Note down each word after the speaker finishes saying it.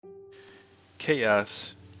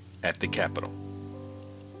Chaos at the Capitol.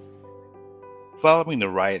 Following the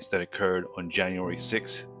riots that occurred on January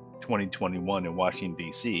 6, 2021 in Washington,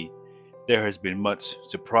 D.C., there has been much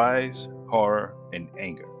surprise, horror, and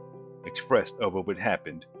anger expressed over what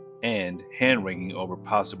happened and hand wringing over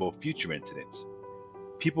possible future incidents.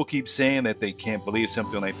 People keep saying that they can't believe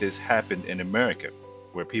something like this happened in America,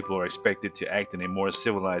 where people are expected to act in a more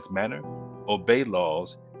civilized manner, obey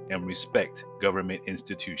laws, and respect government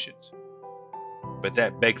institutions. But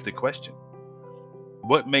that begs the question: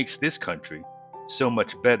 what makes this country so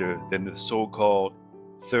much better than the so called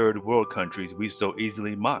third world countries we so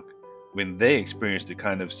easily mock when they experienced the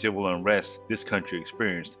kind of civil unrest this country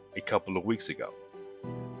experienced a couple of weeks ago?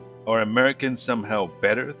 Are Americans somehow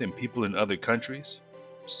better than people in other countries,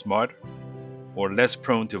 smarter, or less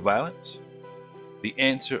prone to violence? The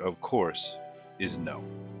answer, of course, is no.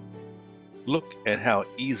 Look at how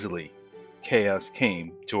easily chaos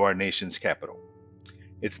came to our nation's capital.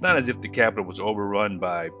 It's not as if the capital was overrun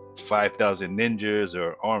by 5,000 ninjas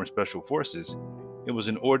or armed special forces. It was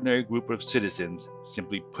an ordinary group of citizens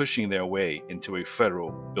simply pushing their way into a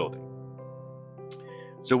federal building.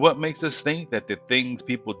 So, what makes us think that the things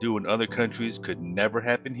people do in other countries could never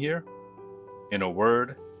happen here? In a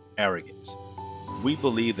word, arrogance. We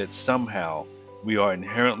believe that somehow we are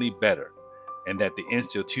inherently better and that the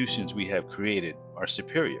institutions we have created are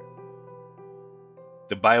superior.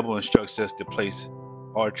 The Bible instructs us to place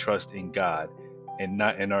our trust in God and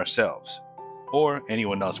not in ourselves, or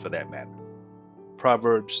anyone else for that matter.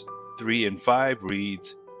 Proverbs 3 and 5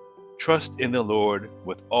 reads, "Trust in the Lord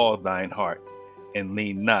with all thine heart, and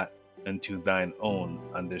lean not unto thine own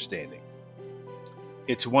understanding."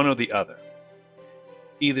 It's one or the other.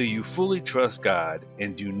 Either you fully trust God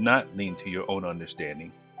and do not lean to your own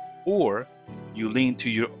understanding, or you lean to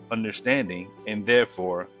your understanding and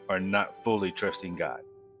therefore are not fully trusting God.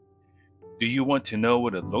 Do you want to know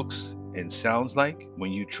what it looks and sounds like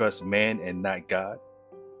when you trust man and not God?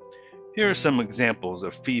 Here are some examples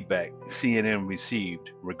of feedback CNN received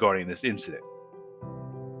regarding this incident.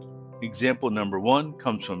 Example number one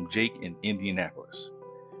comes from Jake in Indianapolis.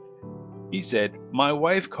 He said, "My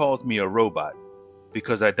wife calls me a robot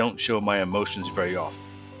because I don't show my emotions very often.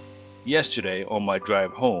 Yesterday, on my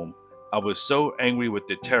drive home, I was so angry with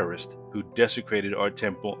the terrorist who desecrated our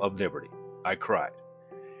Temple of Liberty. I cried.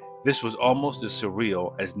 This was almost as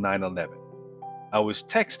surreal as 9/11. I was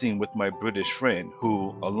texting with my British friend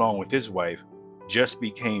who, along with his wife, just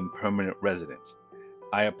became permanent residents.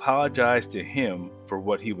 I apologized to him for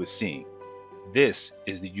what he was seeing. This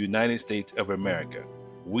is the United States of America.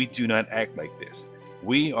 We do not act like this.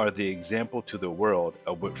 We are the example to the world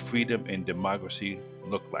of what freedom and democracy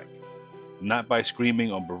look like, not by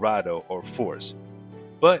screaming on bravado or force,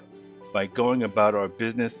 but by going about our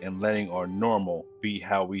business and letting our normal be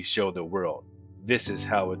how we show the world. This is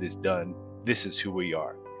how it is done. This is who we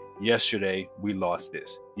are. Yesterday, we lost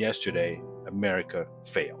this. Yesterday, America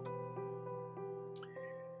failed."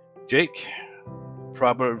 Jake,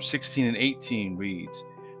 Proverbs 16 and 18 reads,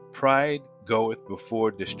 "Pride goeth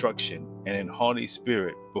before destruction, and an haughty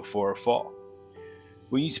spirit before a fall."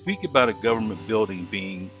 When you speak about a government building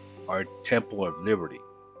being our Temple of Liberty,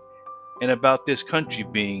 and about this country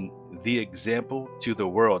being the example to the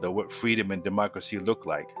world of what freedom and democracy look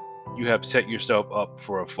like, you have set yourself up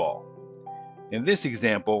for a fall. In this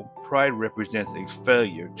example, pride represents a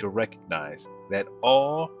failure to recognize that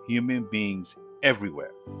all human beings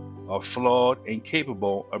everywhere are flawed and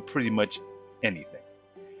capable of pretty much anything.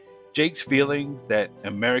 Jake's feeling that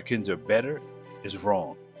Americans are better is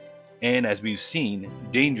wrong, and as we've seen,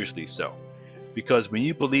 dangerously so, because when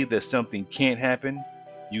you believe that something can't happen,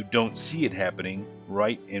 you don't see it happening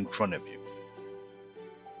right in front of you.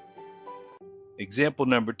 Example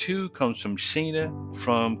number two comes from Shana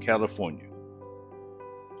from California.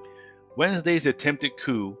 Wednesday's attempted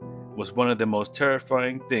coup was one of the most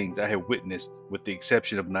terrifying things I have witnessed, with the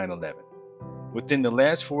exception of 9/11. Within the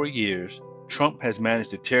last 4 years, Trump has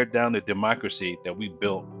managed to tear down the democracy that we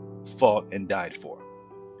built, fought, and died for.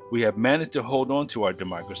 We have managed to hold on to our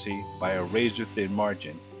democracy by a razor thin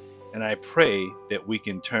margin, and I pray that we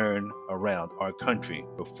can turn around our country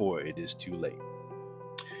before it is too late.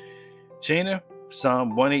 Shana,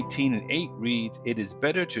 Psalm 118 and 8 reads, "It is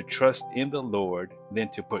better to trust in the Lord than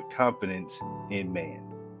to put confidence in man."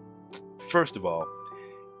 First of all,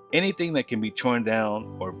 anything that can be torn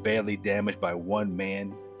down or badly damaged by one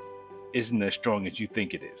man isn't as strong as you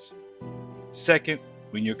think it is. Second,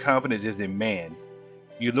 when your confidence is in man,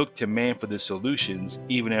 you look to man for the solutions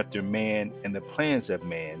even after man and the plans of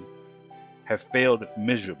man have failed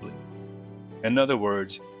miserably. In other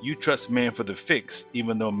words, you trust man for the fix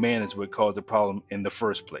even though man is what caused the problem in the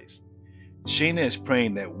first place. Shayna is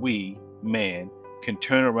praying that we, man, can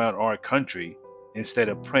turn around our country instead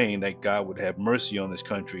of praying that God would have mercy on this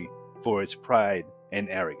country for its pride and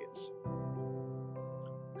arrogance.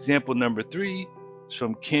 Example number 3 is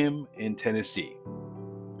from Kim in Tennessee.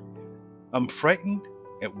 I'm frightened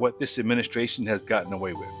at what this administration has gotten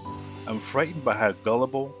away with. I'm frightened by how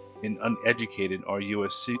gullible and uneducated our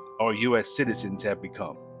U.S. citizens have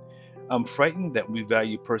become. I'm frightened that we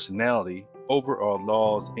value personality over our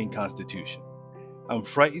laws and Constitution. I'm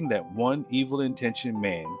frightened that one evil intentioned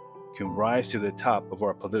man can rise to the top of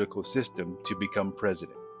our political system to become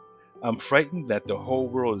president. I'm frightened that the whole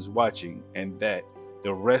world is watching and that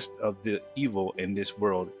the rest of the evil in this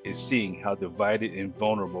world is seeing how divided and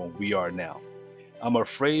vulnerable we are now. I'm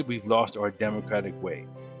afraid we've lost our democratic way,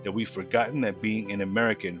 that we've forgotten that being an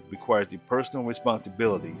American requires the personal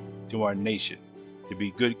responsibility to our nation, to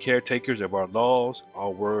be good caretakers of our laws, our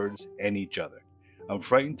words, and each other. I'm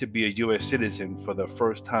frightened to be a U.S. citizen for the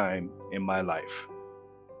first time in my life.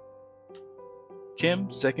 Kim,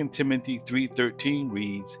 2 Timothy 3:13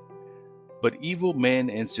 reads, But evil men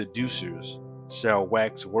and seducers shall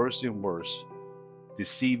wax worse and worse,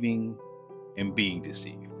 deceiving and being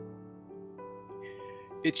deceived.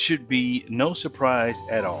 It should be no surprise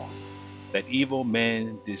at all that evil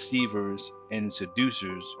men, deceivers, and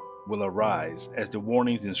seducers will arise, as the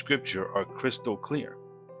warnings in Scripture are crystal clear.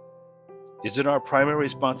 Is it our primary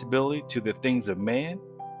responsibility to the things of man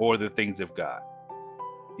or the things of God?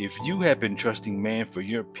 If you have been trusting man for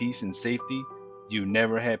your peace and safety, you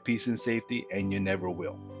never had peace and safety, and you never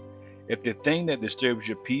will. If the thing that disturbs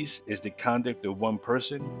your peace is the conduct of one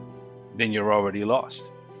person, then you're already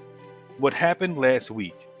lost. What happened last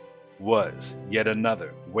week was yet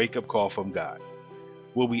another wake-up call from God.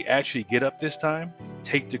 Will we actually get up this time,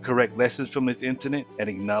 take the correct lessons from this incident, and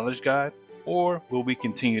acknowledge God? Or will we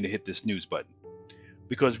continue to hit the snooze button?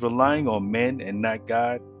 Because relying on men and not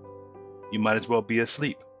God, you might as well be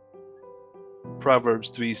asleep.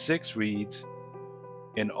 Proverbs 3:6 reads,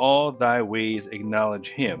 In all thy ways acknowledge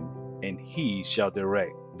him, and he shall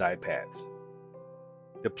direct thy paths.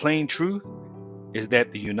 The plain truth is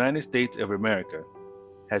that the United States of America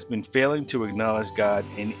has been failing to acknowledge God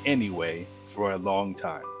in any way for a long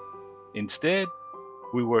time. Instead,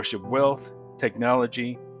 we worship wealth,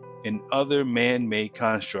 technology, and other man-made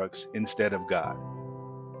constructs instead of God.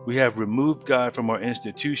 We have removed God from our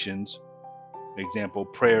institutions, for example,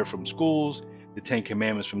 prayer from schools, the Ten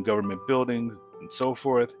Commandments from government buildings, and so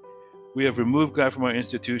forth. We have removed God from our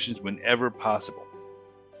institutions whenever possible.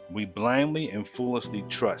 We blindly and foolishly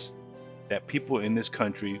trust that people in this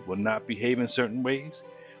country will not behave in certain ways.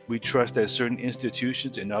 We trust that certain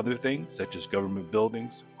institutions and other things, such as government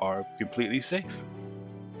buildings, are completely safe.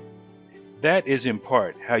 That is in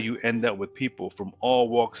part how you end up with people from all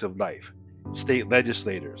walks of life, state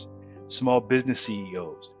legislators, small business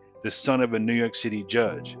CEOs, the son of a New York City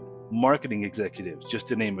judge, marketing executives, just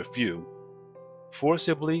to name a few,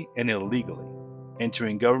 forcibly and illegally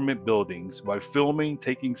entering government buildings while filming,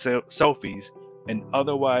 taking selfies, and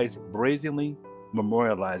otherwise brazenly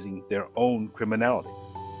memorializing their own criminality.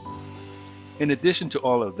 In addition to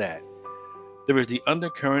all of that, there is the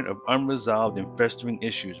undercurrent of unresolved and festering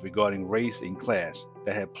issues regarding race and class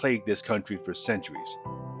that have plagued this country for centuries,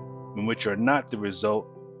 and which are not the result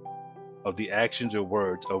of the actions or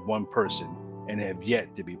words of one person and have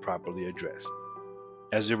yet to be properly addressed.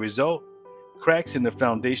 As a result, cracks in the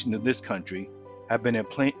foundation of this country have been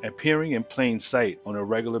appearing in plain sight on a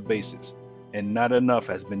regular basis, and not enough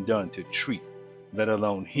has been done to treat, let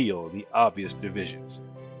alone heal, the obvious divisions.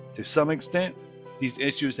 To some extent, these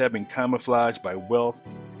issues have been camouflaged by wealth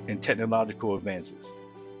and technological advances.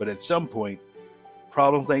 But at some point,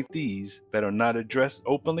 problems like these that are not addressed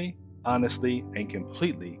openly, honestly, and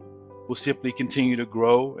completely will simply continue to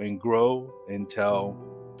grow and grow until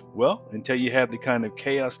you have the kind of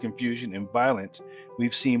chaos, confusion, and violence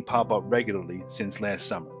we've seen pop up regularly since last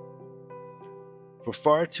summer. For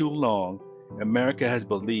far too long, America has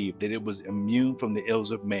believed that it was immune from the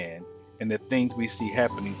ills of man and the things we see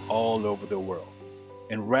happening all over the world.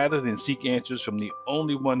 And rather than seek answers from the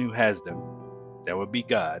only one who has them, that would be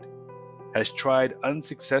God, has tried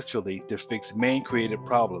unsuccessfully to fix man-created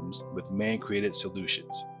problems with man-created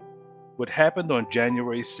solutions. What happened on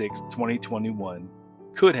January 6, 2021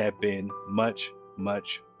 could have been much,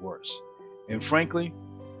 much worse. And frankly,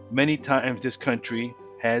 many times this country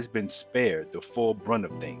has been spared the full brunt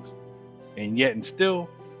of things, and yet and still,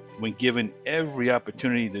 when given every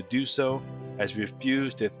opportunity to do so, has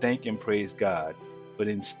refused to thank and praise God, but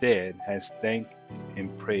instead has thanked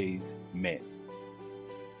and praised men.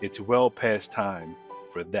 It's well past time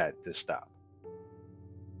for that to stop.